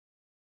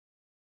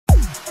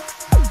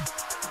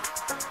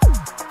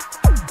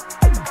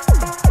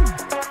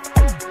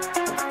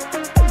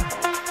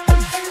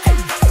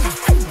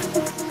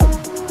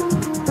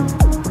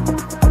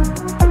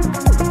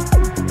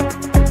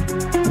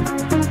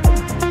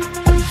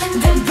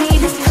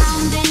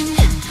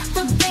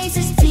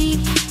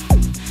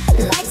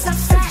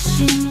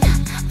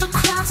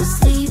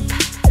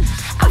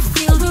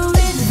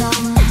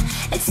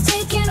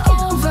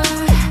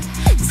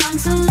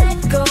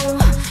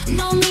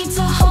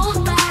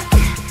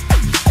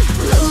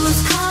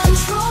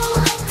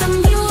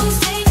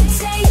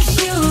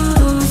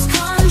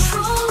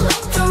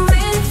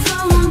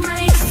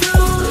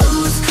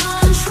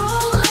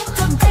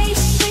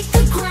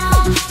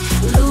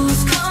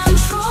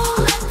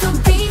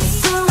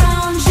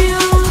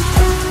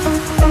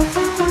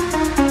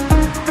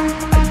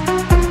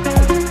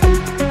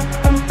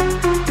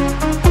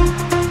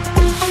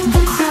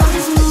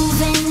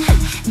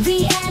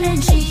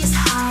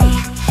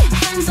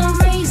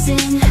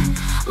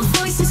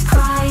voices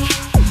cry.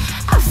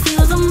 I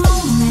feel the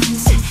moment,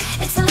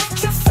 it's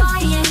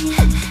electrifying.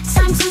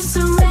 Time to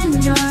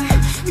surrender,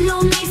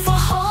 no need for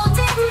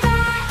holding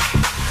back.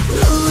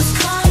 Lose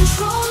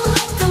control,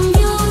 let the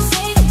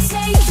music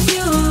take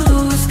you.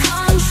 Lose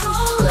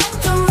control, let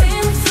the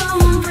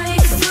rhythm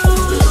break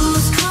through.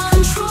 Lose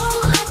control,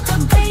 let the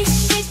bass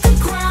shake the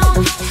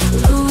ground.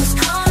 Lose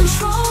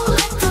control,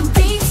 let the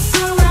beat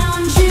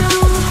surround you.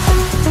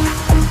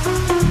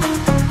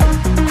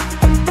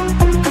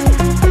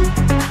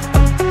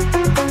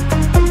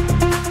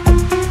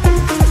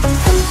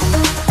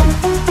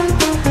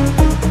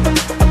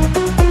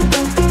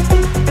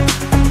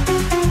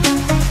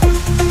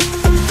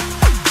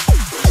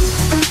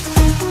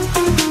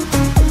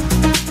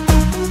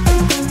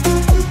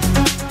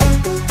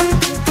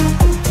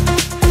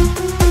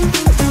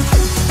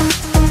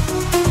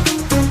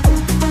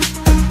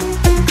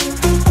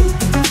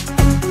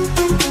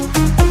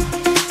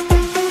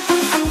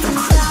 The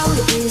crowd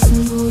is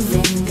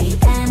moving, the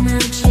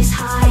energy's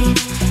high.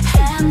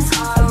 Hands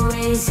are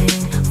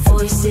raising,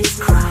 voices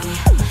cry.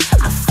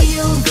 I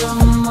feel the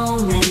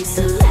moment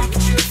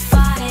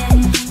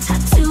electrifying.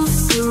 Time to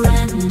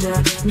surrender,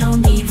 no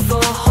need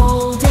for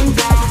holding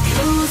back.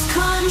 Lose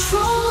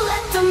control,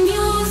 let the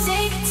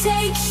music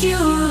take you.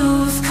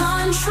 Lose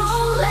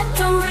control, let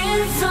the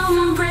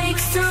rhythm break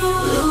through.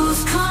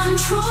 Lose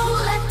control,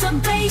 let the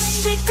bass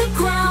shake the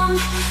ground.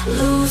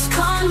 Lose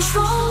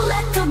control,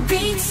 let the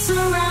beat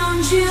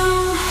surround you.